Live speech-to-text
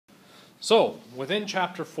So, within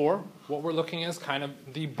chapter 4, what we're looking at is kind of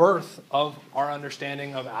the birth of our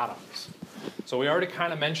understanding of atoms. So we already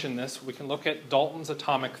kind of mentioned this. We can look at Dalton's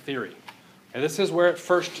atomic theory. And this is where it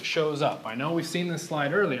first shows up. I know we've seen this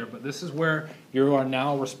slide earlier, but this is where you are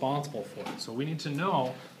now responsible for it. So we need to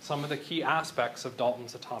know some of the key aspects of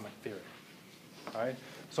Dalton's atomic theory. All right?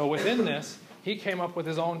 So within this, he came up with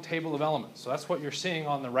his own table of elements. So that's what you're seeing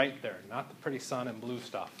on the right there, not the pretty sun and blue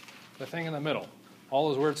stuff. The thing in the middle. All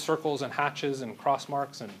those weird circles and hatches and cross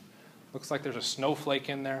marks, and looks like there's a snowflake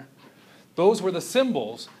in there. Those were the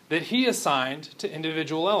symbols that he assigned to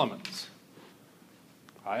individual elements.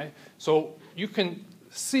 All right? So you can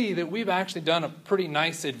see that we've actually done a pretty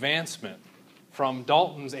nice advancement from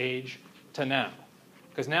Dalton's age to now.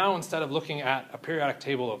 Because now, instead of looking at a periodic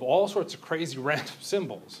table of all sorts of crazy random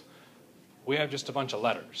symbols, we have just a bunch of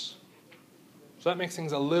letters. So that makes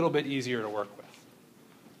things a little bit easier to work with.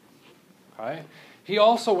 Okay? He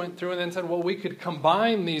also went through and then said, well, we could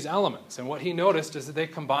combine these elements. And what he noticed is that they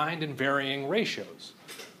combined in varying ratios,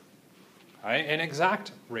 right? In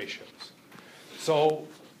exact ratios. So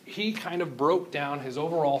he kind of broke down his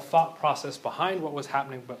overall thought process behind what was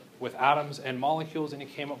happening with atoms and molecules, and he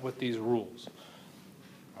came up with these rules.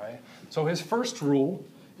 Right? So his first rule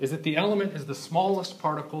is that the element is the smallest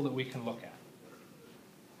particle that we can look at.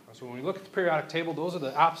 So when we look at the periodic table, those are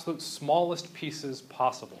the absolute smallest pieces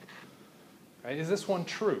possible. Right? Is this one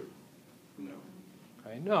true? No.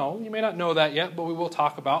 Okay, no, you may not know that yet, but we will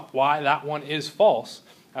talk about why that one is false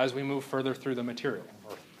as we move further through the material,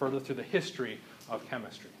 or further through the history of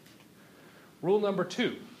chemistry. Rule number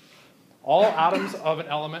 2, all atoms of an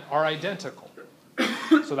element are identical.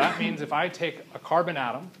 So that means if I take a carbon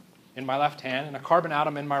atom in my left hand and a carbon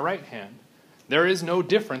atom in my right hand, there is no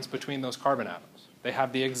difference between those carbon atoms. They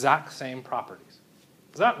have the exact same properties.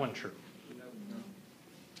 Is that one true?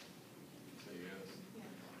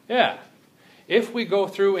 Yeah. If we go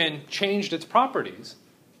through and changed its properties,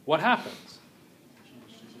 what happens?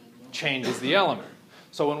 Changes the element.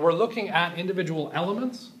 So when we're looking at individual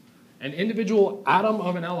elements, an individual atom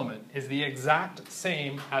of an element is the exact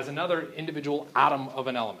same as another individual atom of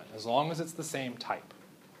an element, as long as it's the same type.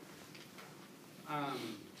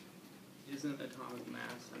 Isn't atomic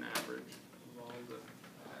mass an average of all the...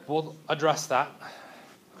 We'll address that.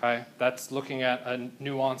 Okay, that's looking at a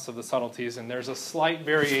nuance of the subtleties, and there's a slight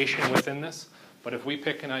variation within this, but if we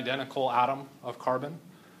pick an identical atom of carbon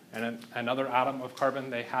and another atom of carbon,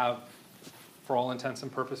 they have, for all intents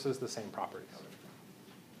and purposes, the same properties.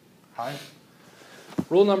 Okay.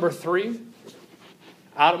 Rule number 3,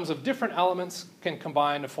 atoms of different elements can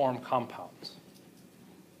combine to form compounds.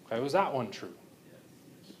 Okay, was that one true?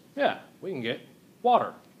 Yeah, we can get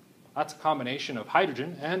water. That's a combination of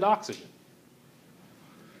hydrogen and oxygen.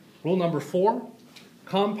 Rule number 4,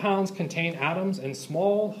 compounds contain atoms in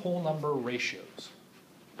small whole number ratios.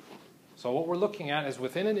 So what we're looking at is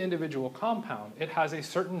within an individual compound, it has a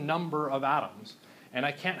certain number of atoms, and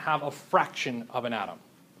I can't have a fraction of an atom.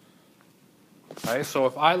 Okay, so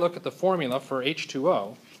if I look at the formula for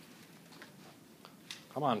H2O,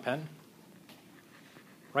 come on, pen,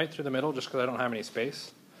 right through the middle just because I don't have any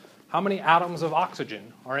space. How many atoms of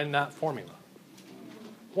oxygen are in that formula?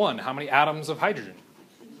 1. How many atoms of hydrogen?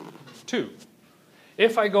 2.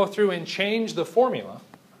 If I go through and change the formula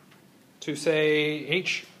to, say,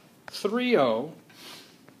 H3O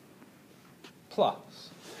plus,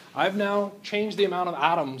 I've now changed the amount of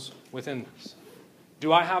atoms within this.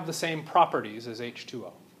 Do I have the same properties as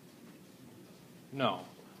H2O? No.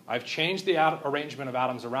 I've changed the arrangement of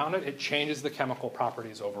atoms around it. It changes the chemical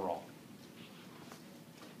properties overall.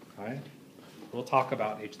 Okay? We'll talk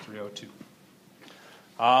about H3O too.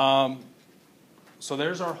 So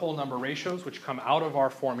there's our whole number ratios, which come out of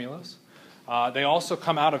our formulas. They also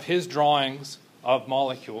come out of his drawings of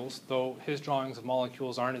molecules, though his drawings of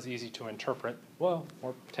molecules aren't as easy to interpret. Well,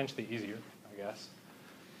 or potentially easier, I guess.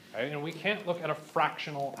 Right? And we can't look at a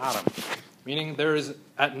fractional atom, meaning there is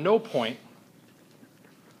at no point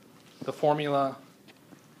the formula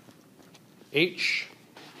H,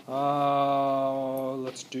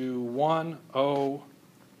 let's do 1O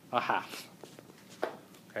a half.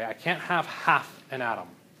 Okay, I can't have half an atom.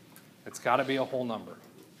 It's got to be a whole number.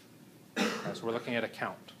 Okay, so we're looking at a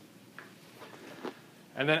count.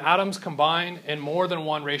 And then atoms combine in more than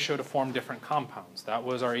one ratio to form different compounds. That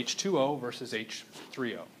was our H2O versus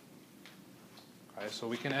H3O. Okay, so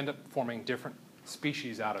we can end up forming different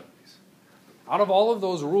species out of these. Out of all of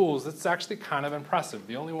those rules, it's actually kind of impressive.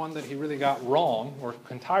 The only one that he really got wrong, or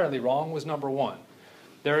entirely wrong, was number 1.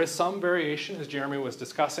 There is some variation, as Jeremy was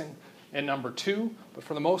discussing, in number 2, but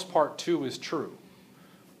for the most part, 2 is true.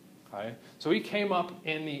 Okay? So he came up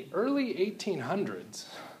in the early 1800s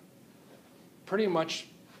pretty much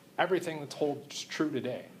everything that's holds true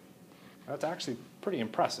today. That's actually pretty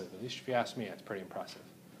impressive. At least if you ask me, it's pretty impressive.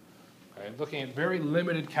 Okay? Looking at very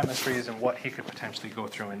limited chemistries and what he could potentially go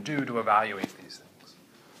through and do to evaluate these things.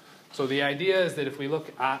 So the idea is that if we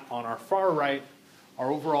look at, on our far right, our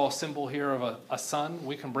overall symbol here of a sun,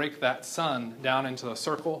 we can break that sun down into a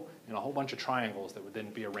circle and a whole bunch of triangles that would then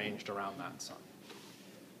be arranged around that sun.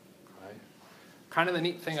 Okay? Kind of the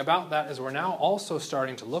neat thing about that is we're now also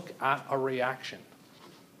starting to look at a reaction.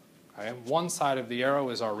 Okay? One side of the arrow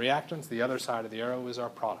is our reactants, the other side of the arrow is our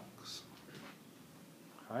products.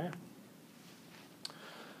 Okay?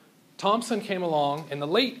 Thomson came along in the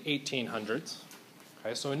late 1800s,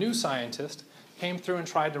 okay, so a new scientist came through and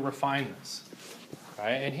tried to refine this.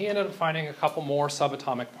 Okay, and he ended up finding a couple more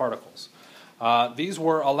subatomic particles. These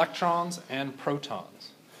were electrons and protons.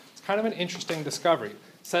 It's kind of an interesting discovery. It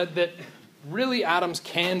said that really atoms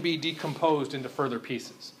can be decomposed into further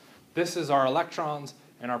pieces. This is our electrons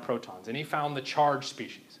and our protons, and he found the charged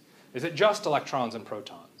species. Is it just electrons and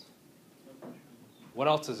protons? What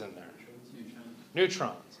else is in there?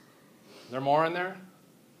 Neutrons. Is there more in there?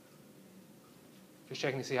 Just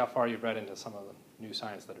checking to see how far you've read into some of the new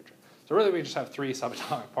science literature. So really we just have 3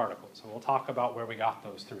 subatomic particles, and we'll talk about where we got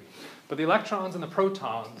those 3. But the electrons and the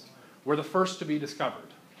protons were the first to be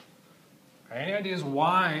discovered. Okay, any ideas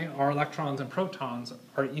why our electrons and protons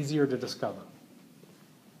are easier to discover?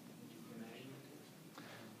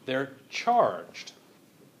 They're charged.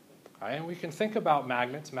 Okay, and we can think about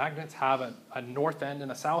magnets. Magnets have a north end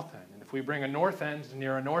and a south end. And if we bring a north end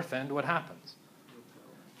near a north end, what happens?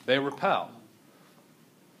 They repel.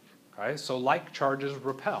 Okay, so like charges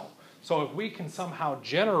repel. So if we can somehow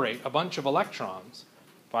generate a bunch of electrons,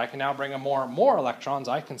 if I can now bring more electrons,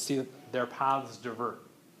 I can see that their paths divert.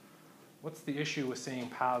 What's the issue with seeing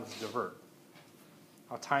paths divert?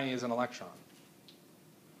 How tiny is an electron?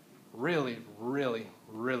 Really, really,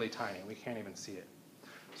 really tiny. We can't even see it.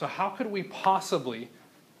 So how could we possibly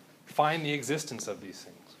find the existence of these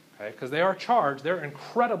things? Okay, because they are charged, they're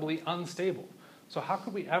incredibly unstable. So how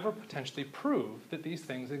could we ever potentially prove that these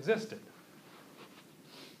things existed?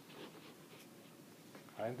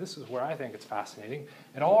 Okay, this is where I think it's fascinating.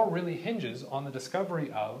 It all really hinges on the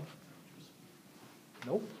discovery of,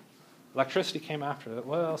 nope, electricity came after it.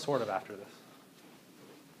 Well, sort of after this.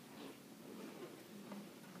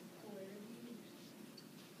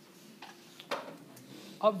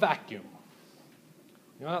 A vacuum.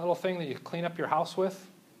 You know that little thing that you clean up your house with?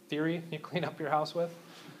 Theory you clean up your house with?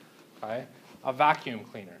 Okay. A vacuum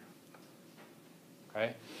cleaner.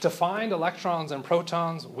 Okay. To find electrons and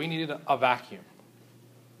protons, we needed a vacuum.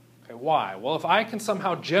 Okay. Why? Well, if I can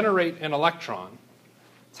somehow generate an electron,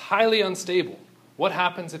 it's highly unstable. What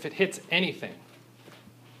happens if it hits anything?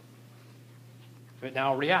 If it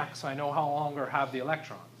now reacts, I no longer have the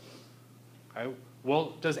electron. Okay.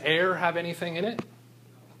 Well, does air have anything in it?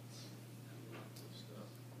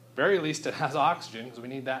 Very least it has oxygen, because we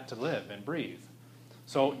need that to live and breathe.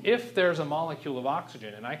 So if there's a molecule of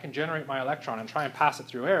oxygen and I can generate my electron and try and pass it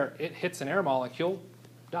through air, it hits an air molecule,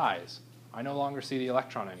 dies. I no longer see the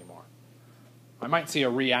electron anymore. I might see a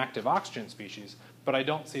reactive oxygen species, but I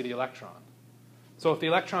don't see the electron. So if the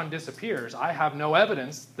electron disappears, I have no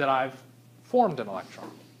evidence that I've formed an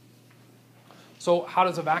electron. So how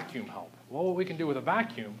does a vacuum help? Well, what we can do with a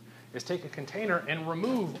vacuum is take a container and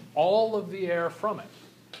remove all of the air from it.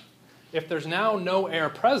 If there's now no air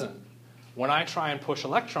present, when I try and push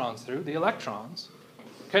electrons through, the electrons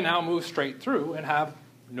can now move straight through and have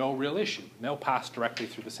no real issue. They'll pass directly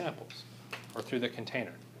through the samples or through the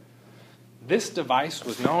container. This device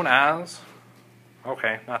was known as,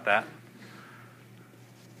 okay, not that.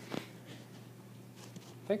 I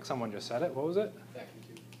think someone just said it. What was it? Vacuum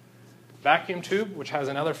tube. Vacuum tube, which has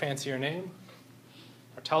another fancier name.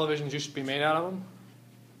 Our televisions used to be made out of them.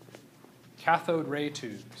 Cathode ray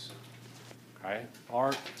tubes. Okay.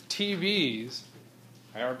 Our TVs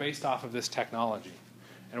are based off of this technology.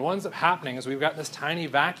 And what ends up happening is we've got this tiny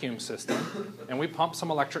vacuum system, and we pump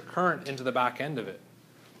some electric current into the back end of it.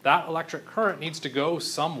 That electric current needs to go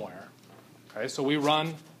somewhere. Okay. So we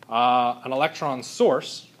run an electron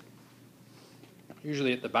source,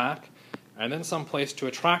 usually at the back, and then some place to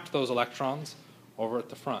attract those electrons over at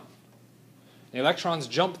the front. The electrons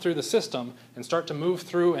jump through the system and start to move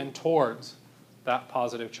through and towards that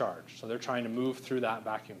positive charge. So they're trying to move through that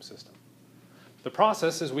vacuum system. The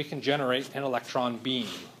process is we can generate an electron beam.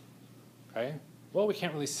 Okay? Well, we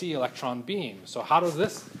can't really see electron beam. So how does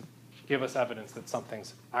this give us evidence that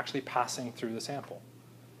something's actually passing through the sample?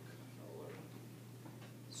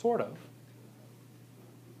 Sort of.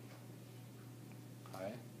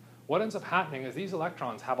 Okay. what ends up happening is these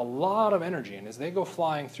electrons have a lot of energy, and as they go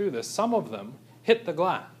flying through this, some of them hit the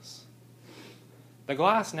glass. The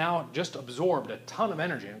glass now just absorbed a ton of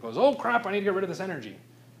energy, and it goes, oh crap, I need to get rid of this energy.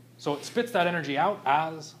 So it spits that energy out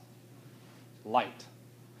as light.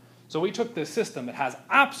 So we took this system that has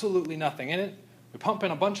absolutely nothing in it, we pump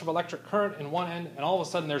in a bunch of electric current in one end, and all of a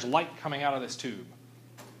sudden there's light coming out of this tube.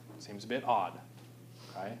 Seems a bit odd.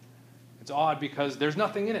 Okay? It's odd because there's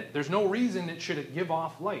nothing in it. There's no reason it should give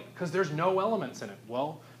off light because there's no elements in it.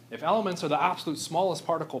 Well, if elements are the absolute smallest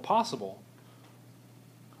particle possible,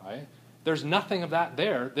 okay, there's nothing of that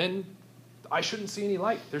there, then I shouldn't see any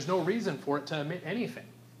light. There's no reason for it to emit anything.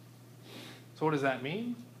 So what does that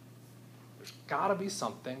mean? There's got to be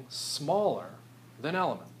something smaller than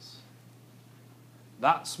elements.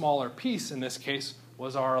 That smaller piece in this case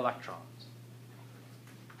was our electrons.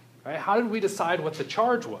 Okay, how did we decide what the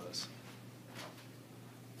charge was?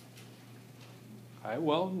 Okay,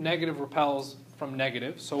 well, negative repels from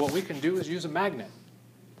negative, so what we can do is use a magnet.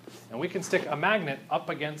 And we can stick a magnet up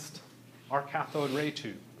against our cathode ray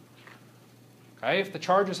tube. Okay, if the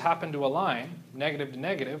charges happen to align, negative to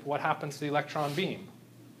negative, what happens to the electron beam?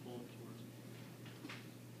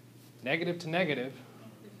 Negative to negative,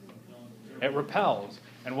 it repels.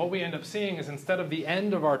 And what we end up seeing is instead of the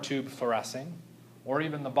end of our tube fluorescing, or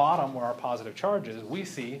even the bottom where our positive charge is, we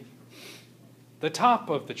see the top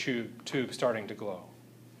of the tube starting to glow.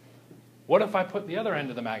 What if I put the other end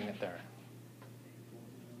of the magnet there?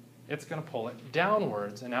 It's going to pull it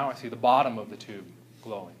downwards, and now I see the bottom of the tube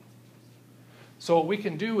glowing. So what we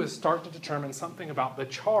can do is start to determine something about the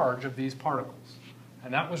charge of these particles.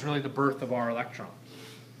 And that was really the birth of our electrons.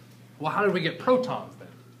 Well, how did we get protons then?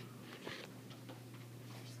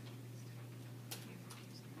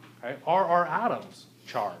 Okay, are our atoms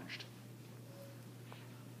charged?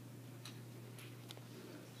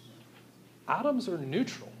 Atoms are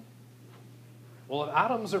neutral. Well, if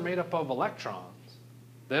atoms are made up of electrons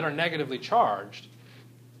that are negatively charged,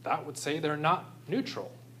 that would say they're not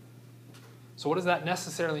neutral. So what does that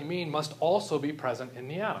necessarily mean must also be present in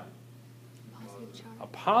the atom? A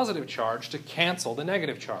positive charge to cancel the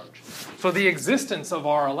negative charge. So the existence of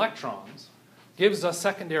our electrons gives us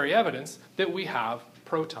secondary evidence that we have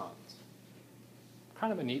protons.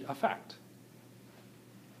 Kind of a neat effect.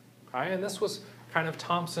 Okay, and this was kind of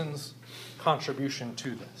Thomson's contribution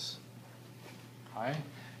to this. Okay.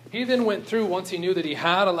 He then went through, once he knew that he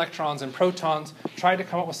had electrons and protons, tried to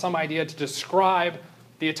come up with some idea to describe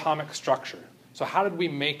the atomic structure. So how did we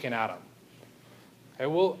make an atom? Okay,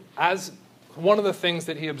 well, as one of the things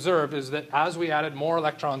that he observed is that as we added more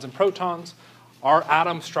electrons and protons, our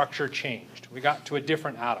atom structure changed. We got to a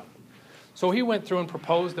different atom. So he went through and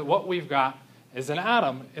proposed that what we've got is an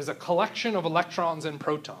atom is a collection of electrons and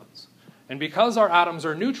protons. And because our atoms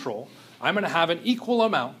are neutral, I'm going to have an equal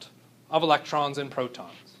amount of electrons and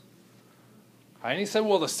protons. And he said,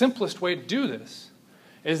 well, the simplest way to do this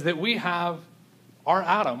is that we have our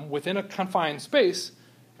atom within a confined space,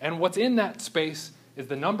 and what's in that space is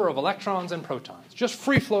the number of electrons and protons, just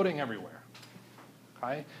free-floating everywhere.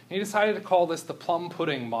 Okay? And he decided to call this the plum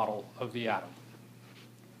pudding model of the atom.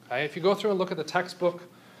 Okay? If you go through and look at the textbook,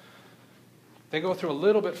 they go through a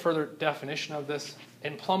little bit further definition of this.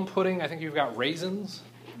 In plum pudding, I think you've got raisins,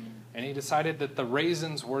 and he decided that the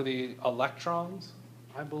raisins were the electrons,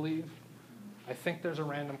 I believe. I think there's a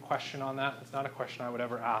random question on that. It's not a question I would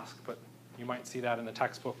ever ask, but you might see that in the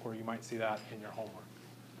textbook or you might see that in your homework.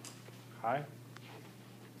 Okay?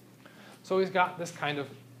 So he's got this kind of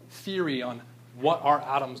theory on what our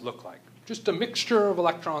atoms look like. Just a mixture of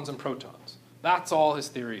electrons and protons. That's all his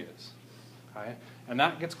theory is. Okay? And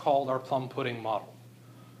that gets called our plum pudding model.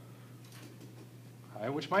 Okay?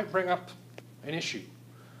 Which might bring up an issue.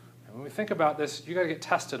 And when we think about this, you've got to get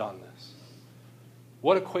tested on this.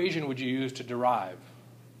 What equation would you use to derive?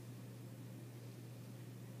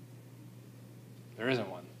 There isn't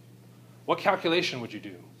one. What calculation would you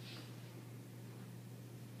do?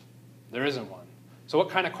 There isn't one. So what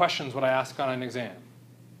kind of questions would I ask on an exam?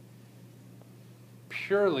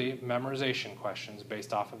 Purely memorization questions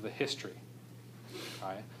based off of the history.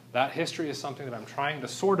 Right? That history is something that I'm trying to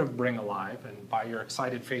sort of bring alive, and by your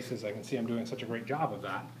excited faces I can see I'm doing such a great job of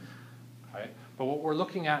that. Right? But what we're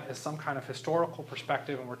looking at is some kind of historical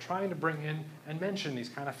perspective, and we're trying to bring in and mention these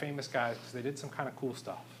kind of famous guys because they did some kind of cool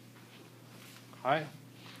stuff. Okay?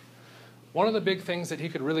 One of the big things that he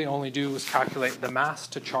could really only do was calculate the mass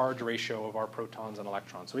to charge ratio of our protons and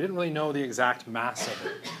electrons. So we didn't really know the exact mass of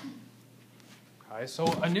it. Okay? So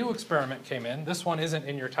a new experiment came in. This one isn't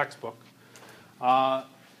in your textbook.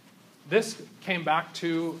 This came back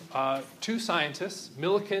to two scientists,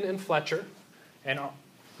 Millikan and Fletcher, and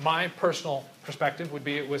my personal perspective would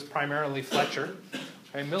be it was primarily Fletcher.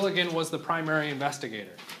 Okay, Milligan was the primary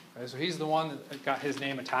investigator. Okay, so he's the one that got his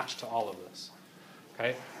name attached to all of this.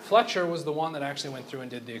 Okay, Fletcher was the one that actually went through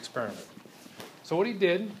and did the experiment. So what he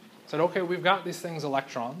did, said, okay, we've got these things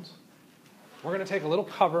electrons. We're going to take a little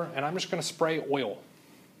cover, and I'm just going to spray oil.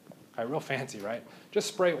 Okay, real fancy, right? Just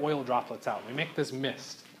spray oil droplets out. We make this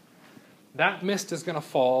mist. That mist is going to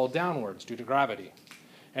fall downwards due to gravity.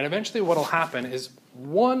 And eventually what will happen is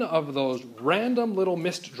one of those random little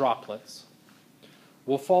mist droplets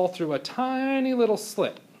will fall through a tiny little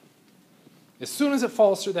slit. As soon as it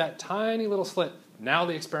falls through that tiny little slit, now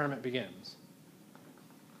the experiment begins.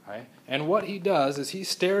 Okay? And what he does is he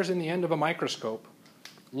stares in the end of a microscope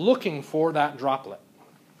looking for that droplet.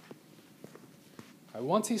 Okay?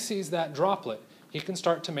 Once he sees that droplet, he can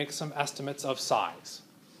start to make some estimates of size.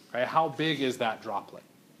 Okay? How big is that droplet?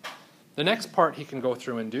 The next part he can go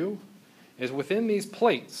through and do is within these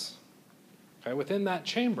plates, okay, within that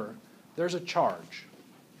chamber, there's a charge.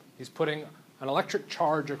 He's putting an electric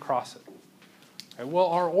charge across it. Okay, well,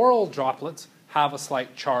 our oil droplets have a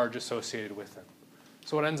slight charge associated with them.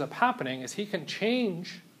 So what ends up happening is he can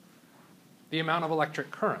change the amount of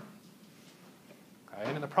electric current. Okay,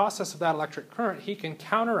 and in the process of that electric current, he can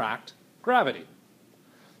counteract gravity.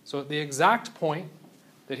 So at the exact point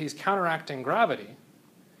that he's counteracting gravity,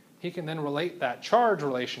 he can then relate that charge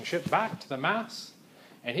relationship back to the mass,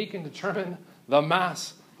 and he can determine the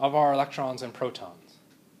mass of our electrons and protons.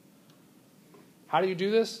 How do you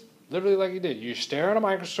do this? Literally like you did. You stare at a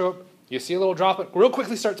microscope, you see a little droplet, real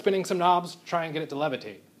quickly start spinning some knobs, try and get it to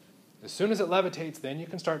levitate. As soon as it levitates, then you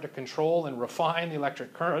can start to control and refine the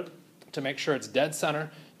electric current to make sure it's dead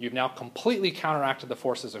center. You've now completely counteracted the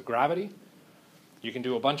forces of gravity. You can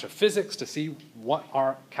do a bunch of physics to see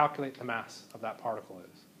calculate the mass of that particle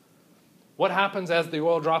is. What happens as the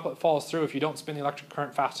oil droplet falls through if you don't spin the electric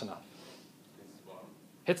current fast enough?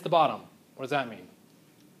 Hits the bottom. What does that mean?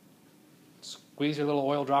 Squeeze your little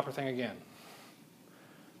oil dropper thing again.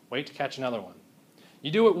 Wait to catch another one. You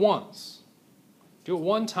do it once. Do it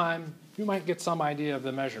one time, you might get some idea of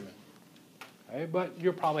the measurement. Okay? But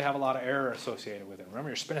you'll probably have a lot of error associated with it. Remember,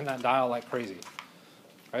 you're spinning that dial like crazy.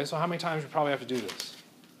 Okay? So how many times do you probably have to do this?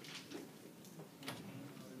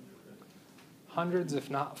 Hundreds, if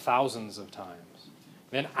not thousands of times.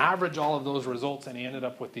 Then average all of those results, and he ended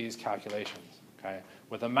up with these calculations, okay,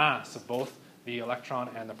 with a mass of both the electron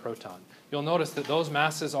and the proton. You'll notice that those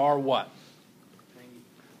masses are what? Tiny.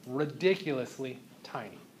 Ridiculously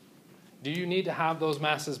tiny. Do you need to have those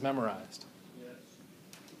masses memorized? Yes.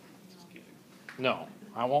 Just kidding. No,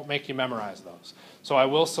 I won't make you memorize those. So I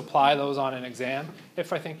will supply those on an exam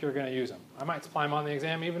if I think you're going to use them. I might supply them on the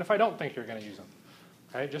exam even if I don't think you're going to use them.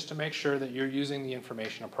 Okay, just to make sure that you're using the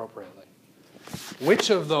information appropriately. Which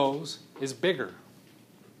of those is bigger?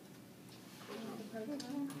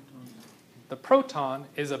 The proton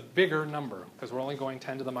is a bigger number because we're only going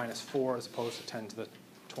 10 to the minus 4 as opposed to 10 to the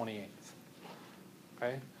 28th.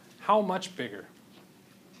 Okay? How much bigger?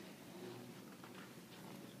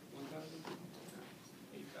 1,000?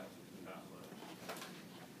 8,000.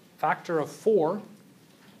 Factor of 4.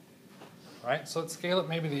 Right? So let's scale it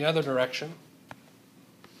maybe the other direction.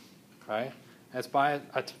 Okay? It's by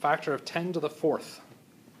a factor of 10 to the 4th,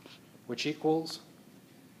 which equals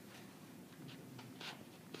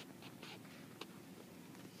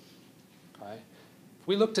if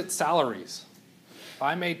we looked at salaries, if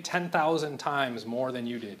I made 10,000 times more than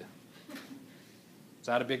you did, is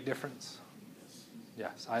that a big difference?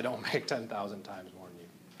 Yes, I don't make 10,000 times more than you.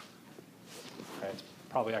 Okay, it's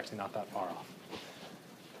probably actually not that far off.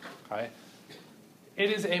 Okay? It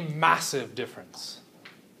is a massive difference.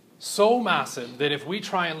 So massive that if we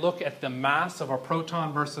try and look at the mass of a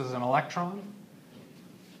proton versus an electron,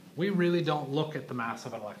 we really don't look at the mass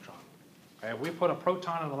of an electron. Okay? If we put a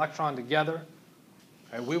proton and an electron together,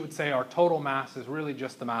 okay, we would say our total mass is really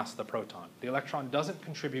just the mass of the proton. The electron doesn't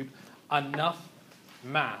contribute enough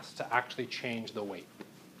mass to actually change the weight.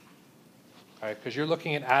 Okay? Because you're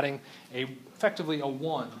looking at adding effectively a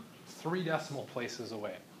 1 3 decimal places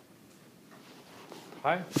away.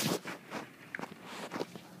 Okay?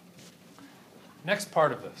 Next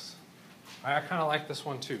part of this. I kind of like this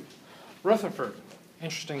one too. Rutherford,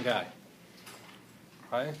 interesting guy.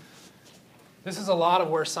 Okay? This is a lot of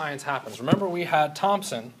where science happens. Remember we had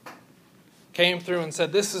Thomson came through and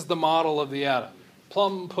said this is the model of the atom.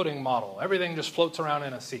 Plum pudding model. Everything just floats around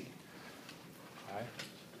in a sea. Okay?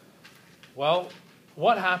 Well,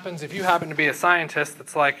 what happens if you happen to be a scientist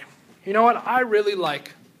that's like, you know what, I really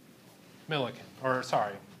like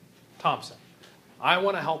Thomson. I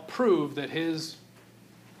want to help prove that his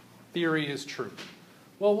theory is true.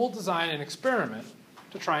 Well, we'll design an experiment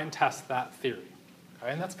to try and test that theory.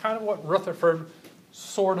 Okay? And that's kind of what Rutherford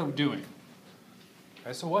sort of doing.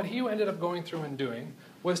 Okay? So what he ended up going through and doing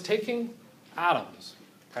was taking atoms,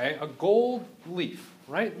 okay, a gold leaf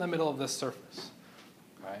right in the middle of this surface.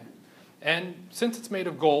 Okay? And since it's made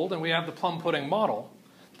of gold and we have the plum pudding model,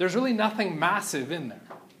 there's really nothing massive in there.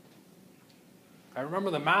 Okay?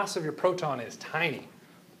 Remember, the mass of your proton is tiny.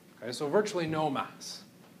 Okay? So virtually no mass.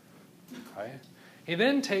 Okay? He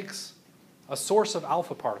then takes a source of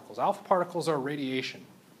alpha particles. Alpha particles are radiation.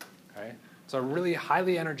 Okay? It's a really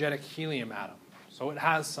highly energetic helium atom, so it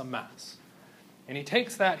has some mass. And he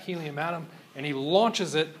takes that helium atom and he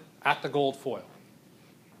launches it at the gold foil.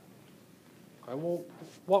 Okay, well,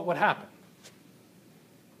 what would happen?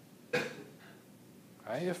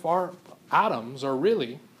 Okay, if our atoms are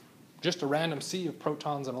really just a random sea of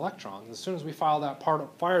protons and electrons, as soon as we fire that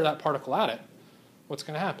particle at it, what's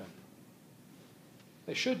going to happen?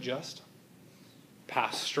 They should just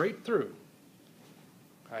pass straight through.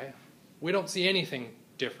 Okay? We don't see anything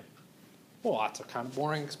different. Well, that's a kind of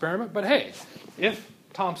boring experiment, but hey, if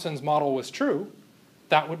Thomson's model was true,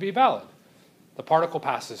 that would be valid. The particle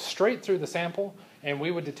passes straight through the sample, and we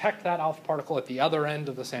would detect that alpha particle at the other end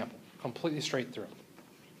of the sample, completely straight through.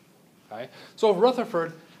 Okay? So if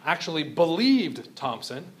Rutherford actually believed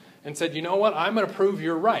Thomson and said, you know what, I'm going to prove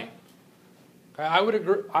you're right, okay,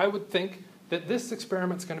 I would think that this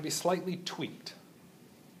experiment's going to be slightly tweaked.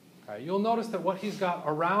 Okay? You'll notice that what he's got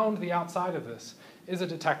around the outside of this is a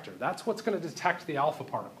detector. That's what's going to detect the alpha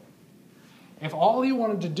particle. If all he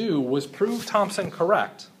wanted to do was prove Thomson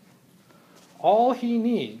correct, all he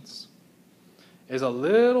needs is a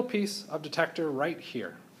little piece of detector right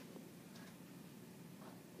here.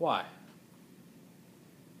 Why?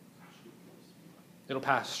 It'll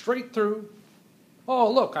pass straight through.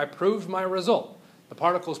 Oh, look, I proved my result. The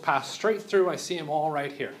particles pass straight through. I see them all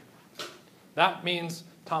right here. That means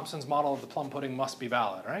Thomson's model of the plum pudding must be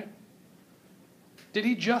valid, right? Did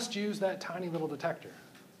he just use that tiny little detector?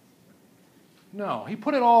 No, he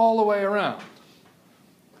put it all the way around.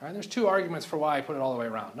 All right, there's two arguments for why he put it all the way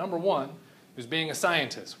around. Number one, he was being a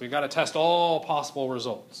scientist. We've got to test all possible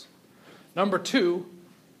results. Number two,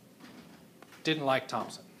 didn't like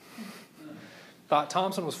Thomson. Thought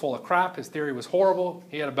Thomson was full of crap. His theory was horrible.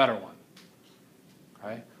 He had a better one.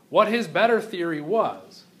 Okay? What his better theory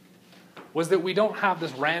was that we don't have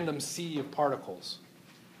this random sea of particles.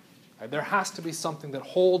 Okay? There has to be something that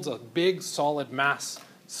holds a big solid mass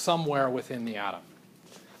somewhere within the atom.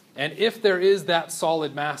 And if there is that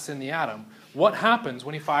solid mass in the atom, what happens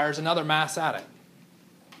when he fires another mass at it?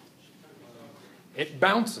 It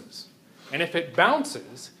bounces. And if it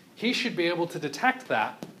bounces, he should be able to detect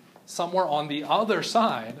that somewhere on the other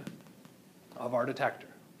side of our detector.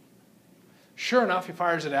 Sure enough, he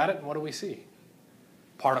fires it at it, and what do we see?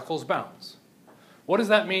 Particles bounce. What does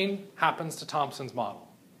that mean happens to Thomson's model?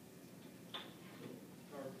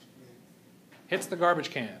 Hits the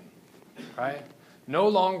garbage can. Right? No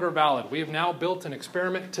longer valid. We have now built an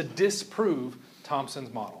experiment to disprove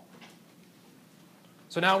Thomson's model.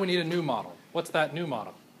 So now we need a new model. What's that new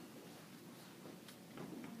model?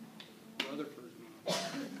 Rutherford's model.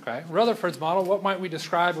 Okay, Rutherford's model, what might we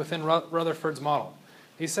describe within Rutherford's model?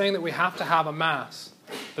 He's saying that we have to have a mass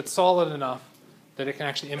that's solid enough that it can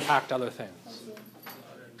actually impact other things.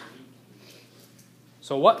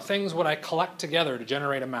 So what things would I collect together to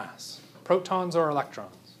generate a mass? Protons or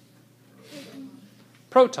electrons?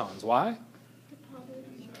 Protons. Why?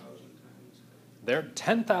 They're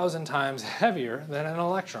 10,000 times heavier than an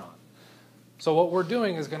electron. So what we're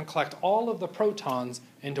doing is going to collect all of the protons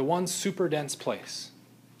into one super dense place.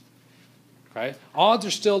 Okay? Odds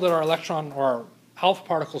are still that our electron or our alpha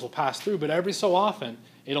particles will pass through, but every so often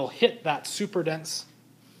it'll hit that super dense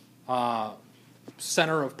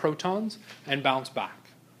center of protons and bounce back.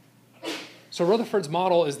 So Rutherford's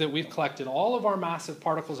model is that we've collected all of our massive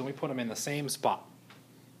particles and we put them in the same spot.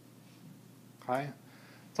 Okay?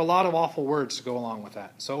 It's a lot of awful words to go along with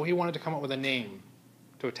that. So he wanted to come up with a name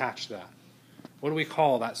to attach to that. What do we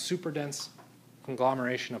call that super dense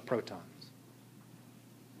conglomeration of protons?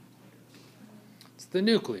 It's the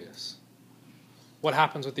nucleus. What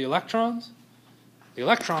happens with the electrons? The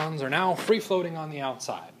electrons are now free-floating on the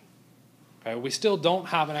outside. Okay? We still don't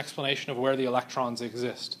have an explanation of where the electrons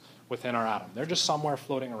exist within our atom. They're just somewhere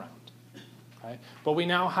floating around. Okay? But we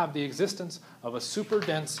now have the existence of a super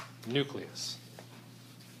dense nucleus.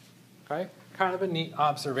 Okay? Kind of a neat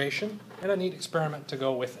observation and a neat experiment to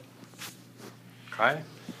go with it. Okay?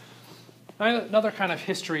 Now, another kind of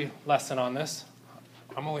history lesson on this.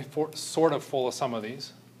 I'm only sort of full of some of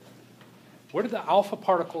these. Where did the alpha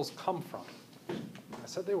particles come from? I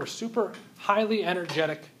said they were super highly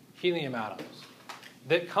energetic helium atoms.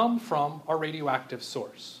 that come from a radioactive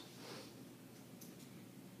source?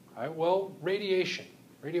 All right, well, radiation,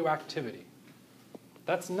 radioactivity.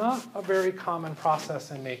 That's not a very common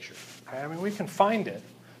process in nature. Okay? I mean, we can find it,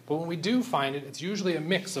 but when we do find it, it's usually a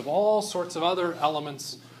mix of all sorts of other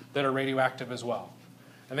elements that are radioactive as well.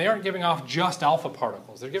 And they aren't giving off just alpha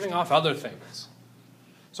particles. They're giving off other things.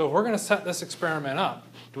 So if we're going to set this experiment up,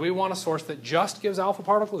 do we want a source that just gives alpha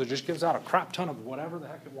particles or just gives out a crap ton of whatever the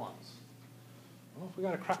heck it wants? Well, if we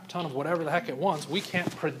got a crap ton of whatever the heck it wants, we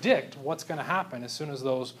can't predict what's going to happen as soon as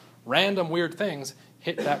those random weird things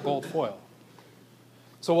hit that gold foil.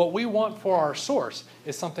 So what we want for our source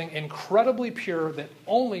is something incredibly pure that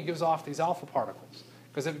only gives off these alpha particles.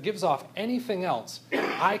 Because if it gives off anything else,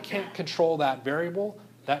 I can't control that variable.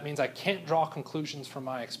 That means I can't draw conclusions from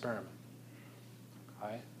my experiment.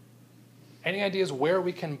 Okay? Any ideas where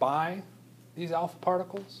we can buy these alpha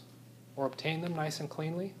particles or obtain them nice and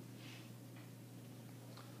cleanly?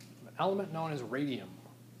 An element known as radium.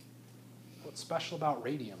 What's special about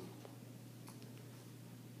radium?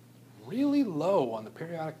 Really low on the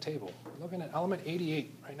periodic table. We're looking at element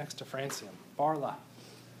 88 right next to francium, far left.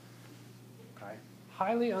 Okay?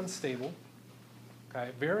 Highly unstable, okay?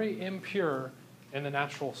 Very impure in the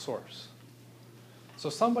natural source. So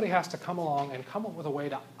somebody has to come along and come up with a way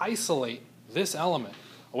to isolate this element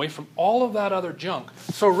away from all of that other junk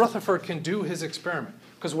so Rutherford can do his experiment.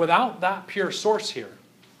 Because without that pure source here,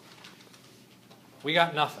 we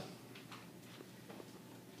got nothing.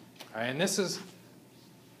 All right, and this is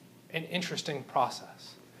an interesting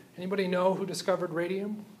process. Anybody know who discovered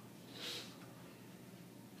radium?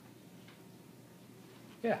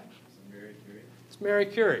 Yeah. Mary Curie. It's Mary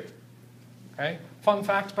Curie. Okay. Fun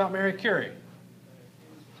fact about Mary Curie.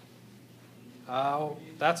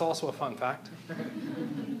 That's also a fun fact.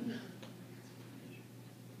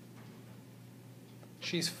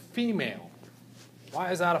 She's female.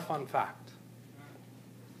 Why is that a fun fact?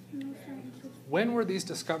 When were these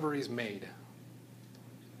discoveries made?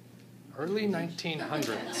 Early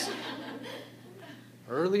 1900s.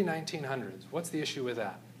 Early 1900s. What's the issue with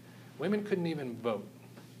that? Women couldn't even vote.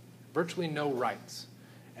 Virtually no rights.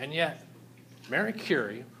 And yet, Mary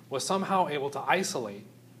Curie was somehow able to isolate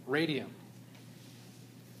radium.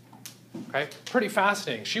 Okay? Pretty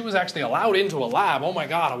fascinating. She was actually allowed into a lab. Oh my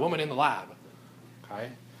God, a woman in the lab. Okay?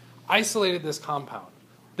 Isolated this compound.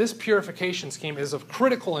 This purification scheme is of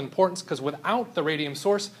critical importance because without the radium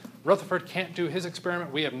source, Rutherford can't do his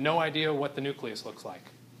experiment. We have no idea what the nucleus looks like.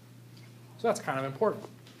 So that's kind of important.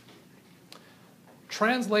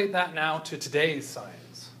 Translate that now to today's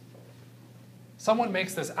science. Someone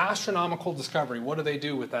makes this astronomical discovery. What do they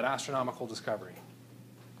do with that astronomical discovery?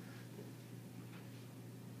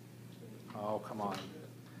 Oh, come on.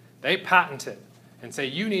 They patent it and say,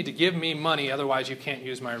 you need to give me money, otherwise you can't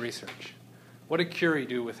use my research. What did Curie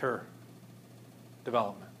do with her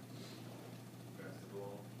development?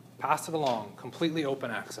 Passed it along, completely open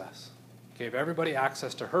access. Gave everybody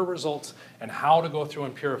access to her results and how to go through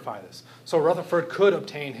and purify this. So Rutherford could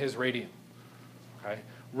obtain his radium. Okay?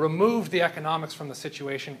 Removed the economics from the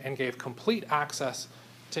situation and gave complete access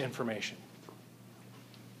to information.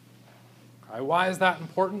 Okay? Why is that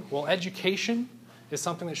important? Well, education is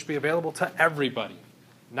something that should be available to everybody,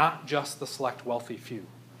 not just the select wealthy few,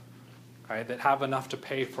 okay, that have enough to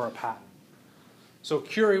pay for a patent. So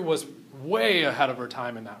Curie was way ahead of her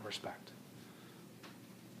time in that respect.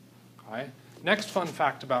 Okay? Next fun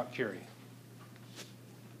fact about Curie.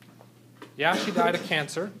 Yeah, she died of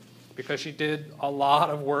cancer because she did a lot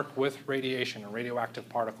of work with radiation and radioactive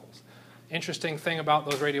particles. Interesting thing about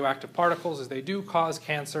those radioactive particles is they do cause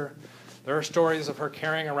cancer. There are stories of her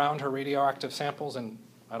carrying around her radioactive samples, and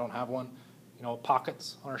I don't have one,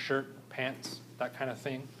 pockets on her shirt, pants, that kind of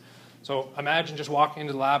thing. So imagine just walking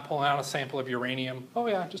into the lab, pulling out a sample of uranium. Oh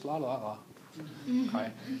yeah, just la la la.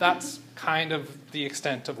 Okay. That's kind of the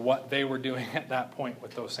extent of what they were doing at that point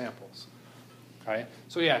with those samples. Okay.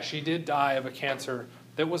 So yeah, she did die of a cancer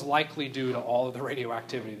that was likely due to all of the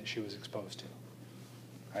radioactivity that she was exposed to.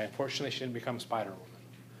 Okay. Unfortunately, she didn't become Spider-Woman.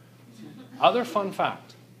 Other fun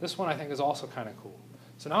fact. This one I think is also kind of cool.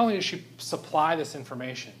 So not only did she supply this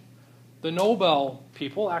information, the Nobel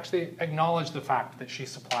people actually acknowledged the fact that she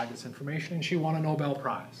supplied this information, and she won a Nobel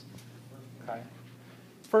Prize. Okay?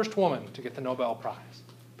 First woman to get the Nobel Prize.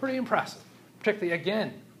 Pretty impressive. Particularly,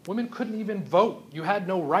 again, women couldn't even vote. You had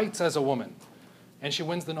no rights as a woman. And she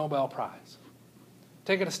wins the Nobel Prize.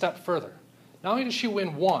 Take it a step further. Not only did she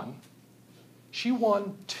win one, she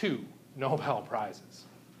won 2 Nobel Prizes.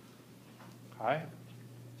 Okay?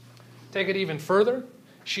 Take it even further.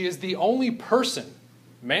 She is the only person,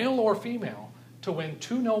 male or female, to win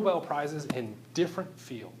 2 Nobel Prizes in different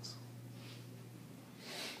fields.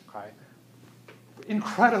 Okay?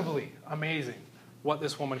 Incredibly amazing what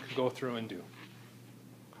this woman could go through and do.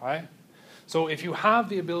 Okay? So if you have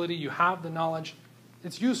the ability, you have the knowledge,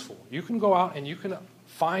 it's useful. You can go out and you can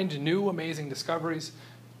find new amazing discoveries.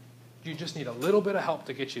 You just need a little bit of help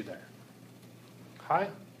to get you there. Okay?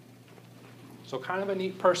 So kind of a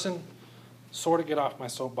neat person. Sort of get off my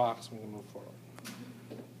soapbox and we can move forward.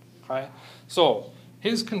 Okay? So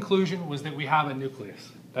his conclusion was that we have a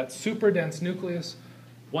nucleus. That super dense nucleus.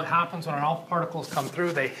 What happens when our alpha particles come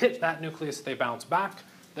through? They hit that nucleus, they bounce back.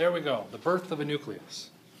 There we go, the birth of a nucleus.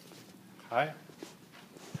 Okay?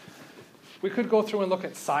 We could go through and look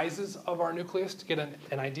at sizes of our nucleus to get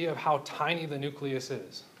an idea of how tiny the nucleus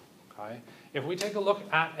is. Okay? If we take a look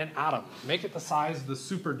at an atom, make it the size of the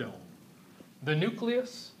superdome. The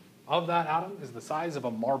nucleus of that atom is the size of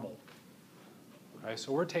a marble. Okay?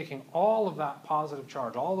 So we're taking all of that positive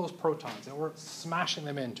charge, all those protons, and we're smashing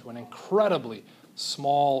them into an incredibly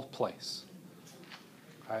small place.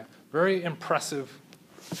 Okay? Very impressive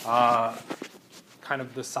kind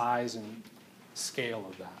of the size and scale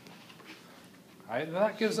of that. Right?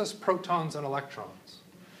 That gives us protons and electrons.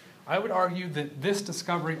 I would argue that this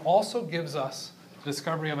discovery also gives us the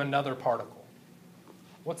discovery of another particle.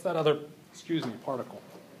 What's that other, particle?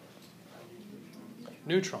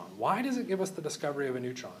 Neutron. Why does it give us the discovery of a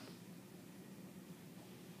neutron?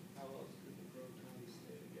 How else could the protons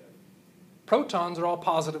stay together? Protons are all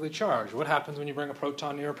positively charged. What happens when you bring a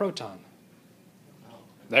proton near a proton?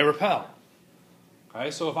 They repel. Okay,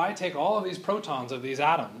 so if I take all of these protons of these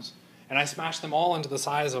atoms and I smash them all into the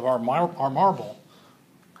size of our marble,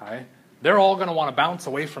 okay, they're all going to want to bounce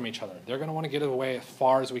away from each other. They're going to want to get away as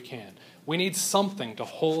far as we can. We need something to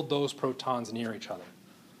hold those protons near each other.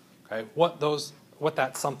 Okay, what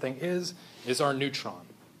that something is our neutron.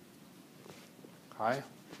 Okay,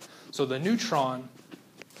 so the neutron,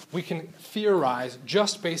 we can theorize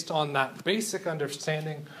just based on that basic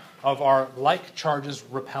understanding of our like charges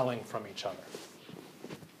repelling from each other.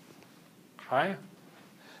 Okay?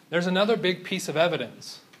 There's another big piece of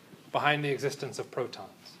evidence behind the existence of protons.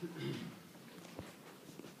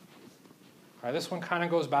 Right, this one kind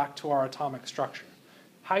of goes back to our atomic structure.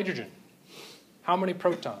 Hydrogen. How many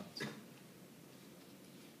protons?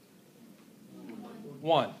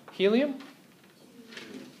 1. Helium?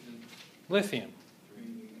 Lithium.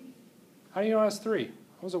 How do you know it has 3? How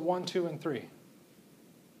was it 1, 2, and 3?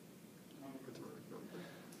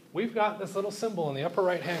 We've got this little symbol in the upper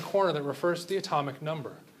right-hand corner that refers to the atomic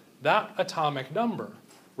number. That atomic number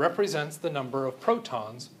represents the number of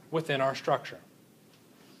protons within our structure.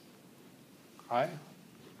 Okay?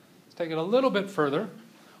 Let's take it a little bit further.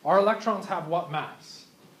 Our electrons have what mass?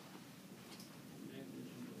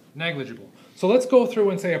 Negligible. So let's go through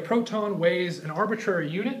and say a proton weighs an arbitrary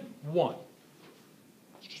unit, 1.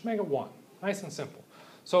 Let's just make it 1. Nice and simple.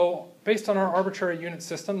 So based on our arbitrary unit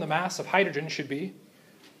system, the mass of hydrogen should be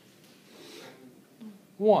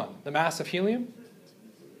 1. The mass of helium?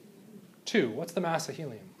 2. What's the mass of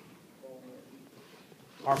helium?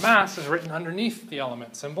 Our mass is written underneath the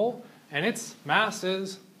element symbol, and its mass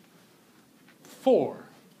is 4.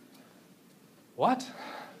 What?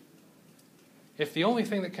 If the only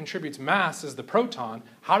thing that contributes mass is the proton,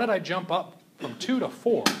 how did I jump up from 2 to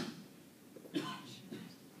 4?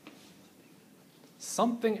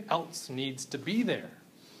 Something else needs to be there.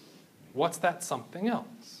 What's that something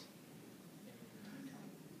else?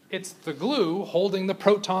 It's the glue holding the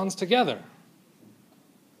protons together,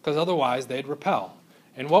 because otherwise they'd repel.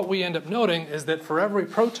 And what we end up noting is that for every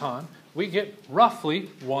proton, we get roughly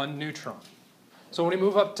 1 neutron. So when we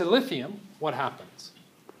move up to lithium, what happens?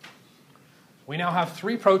 We now have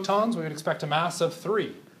 3 protons. We would expect a mass of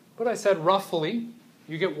 3. But I said roughly,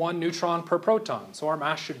 you get 1 neutron per proton. So our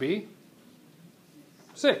mass should be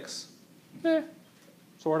 6.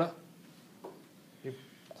 Sort of. You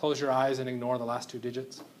close your eyes and ignore the last 2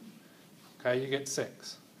 digits. Okay, you get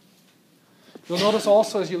 6. You'll notice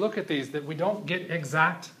also as you look at these that we don't get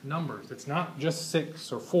exact numbers. It's not just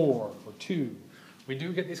 6 or 4 or 2. We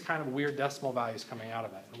do get these kind of weird decimal values coming out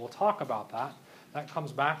of it. And we'll talk about that. That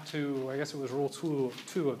comes back to, I guess it was rule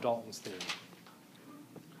 2 of Dalton's theory.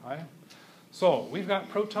 Okay? So we've got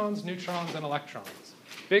protons, neutrons, and electrons.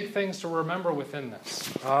 Big things to remember within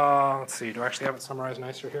this. Let's see, do I actually have it summarized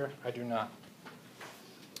nicer here? I do not.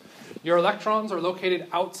 Your electrons are located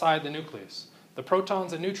outside the nucleus. The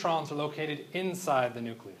protons and neutrons are located inside the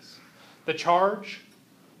nucleus. The charge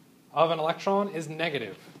of an electron is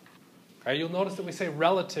negative. Okay? You'll notice that we say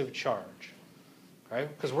relative charge. Okay?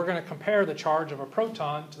 Because we're going to compare the charge of a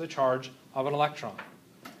proton to the charge of an electron.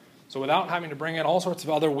 So without having to bring in all sorts of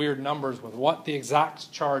other weird numbers with what the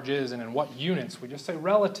exact charge is and in what units, we just say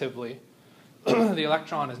relatively, the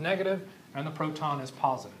electron is negative, and the proton is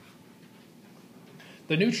positive.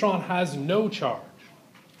 The neutron has no charge.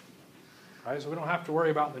 Right? So we don't have to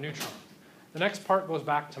worry about the neutron. The next part goes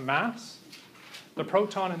back to mass. The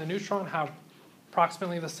proton and the neutron have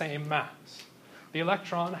approximately the same mass. The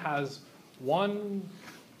electron has 1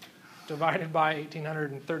 divided by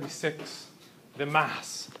 1836, the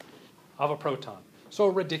mass of a proton. So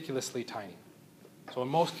ridiculously tiny. So in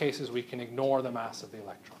most cases, we can ignore the mass of the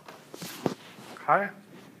electron. Okay?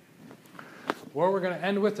 Where we're going to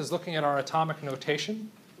end with is looking at our atomic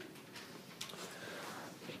notation.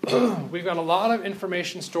 We've got a lot of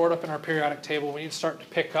information stored up in our periodic table. We need to start to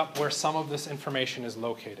pick up where some of this information is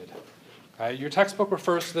located. Okay? Your textbook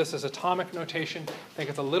refers to this as atomic notation. I think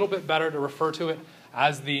it's a little bit better to refer to it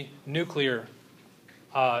as the nuclear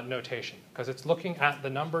notation, because it's looking at the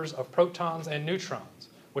numbers of protons and neutrons,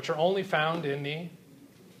 which are only found in the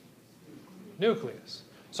nucleus.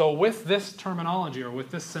 So with this terminology, or with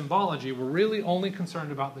this symbology, we're really only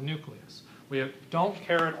concerned about the nucleus. We don't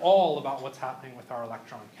care at all about what's happening with our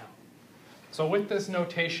electron count. So with this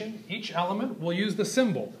notation, each element will use the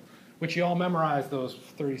symbol, which you all memorize those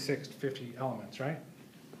 36 to 50 elements, right?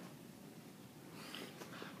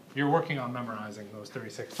 You're working on memorizing those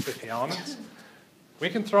 36 to 50 elements. We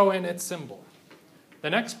can throw in its symbol. The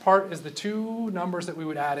next part is the 2 numbers that we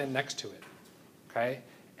would add in next to it. Okay?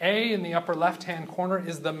 A in the upper left-hand corner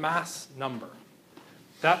is the mass number.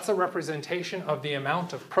 That's a representation of the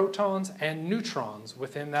amount of protons and neutrons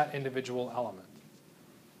within that individual element.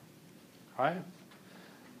 Okay?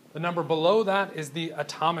 The number below that is the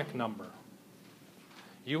atomic number.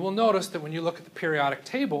 You will notice that when you look at the periodic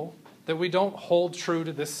table, that we don't hold true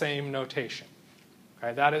to this same notation.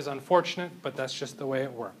 Okay? That is unfortunate, but that's just the way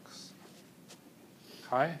it works.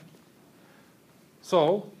 Okay?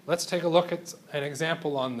 So let's take a look at an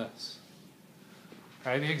example on this.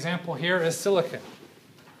 Okay, the example here is silicon.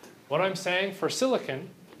 What I'm saying for silicon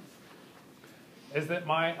is that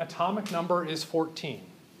my atomic number is 14.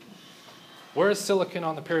 Where is silicon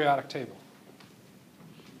on the periodic table?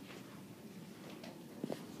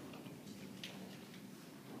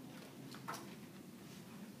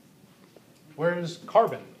 Where is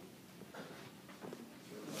carbon?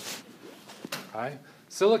 Okay.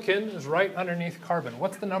 Silicon is right underneath carbon.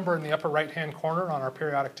 What's the number in the upper right-hand corner on our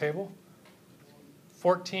periodic table?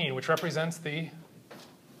 14, which represents the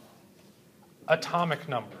atomic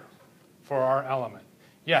number for our element.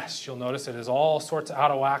 Yes, you'll notice it is all sorts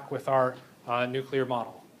out of whack with our nuclear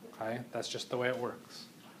model. Okay? That's just the way it works.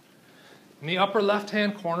 In the upper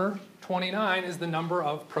left-hand corner, 29 is the number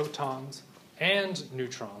of protons and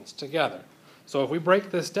neutrons together. So if we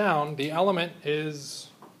break this down, the element is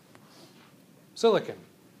silicon.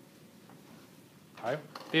 Okay?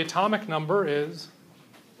 The atomic number is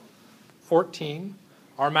 14.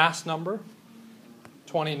 Our mass number,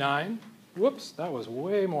 29. Whoops, that was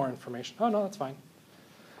way more information. Oh, no, that's fine.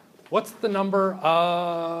 What's the number?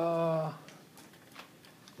 No,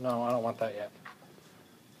 I don't want that yet.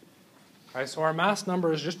 Okay, so our mass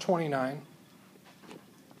number is just 29.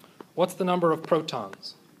 What's the number of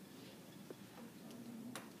protons?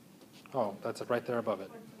 Oh, that's it right there above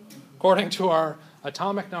it. According to our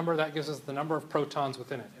atomic number, that gives us the number of protons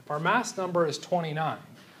within it. If our mass number is 29,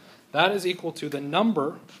 that is equal to the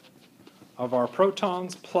number of our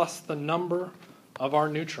protons plus the number of our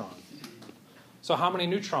neutrons. So how many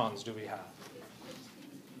neutrons do we have?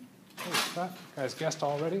 Oh, that guys guessed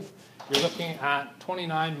already. You're looking at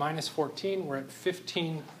 29 minus 14. We're at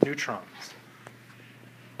 15 neutrons.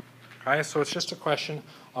 Okay, so it's just a question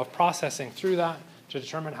of processing through that to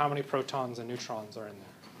determine how many protons and neutrons are in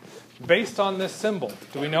there. Based on this symbol,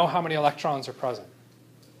 do we know how many electrons are present?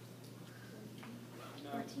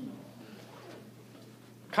 14.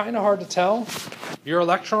 Kind of hard to tell. Your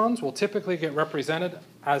electrons will typically get represented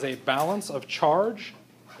as a balance of charge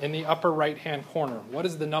in the upper right-hand corner. What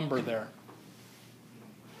is the number there?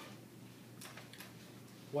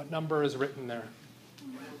 What number is written there?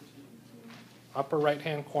 Upper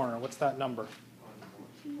right-hand corner. What's that number?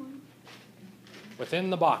 Within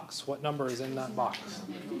the box. What number is in that box?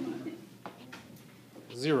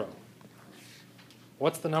 0.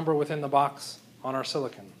 What's the number within the box on our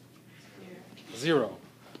silicon? 0.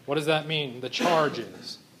 What does that mean? The charge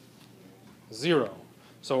is 0.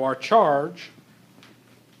 So our charge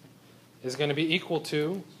is going to be equal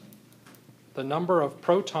to the number of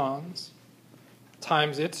protons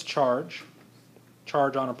times its charge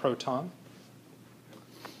on a proton,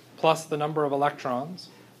 plus the number of electrons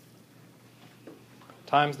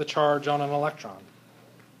times the charge on an electron.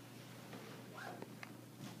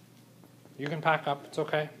 You can pack up, it's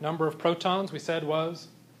okay. Number of protons we said was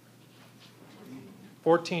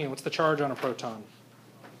 14, what's the charge on a proton?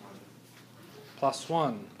 Plus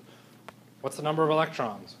 1. What's the number of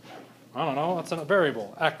electrons? I don't know, that's a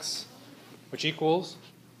variable, x, which equals,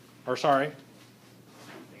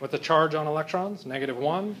 with the charge on electrons,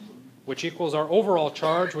 -1, which equals our overall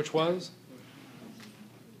charge, which was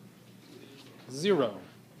 0.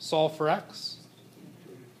 Solve for x,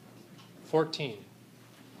 14.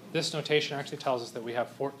 This notation actually tells us that we have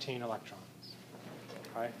 14 electrons.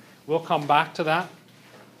 Right? We'll come back to that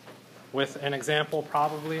with an example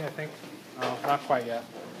probably, I think. Not quite yet.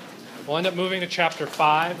 We'll end up moving to chapter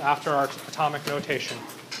 5 after our atomic notation.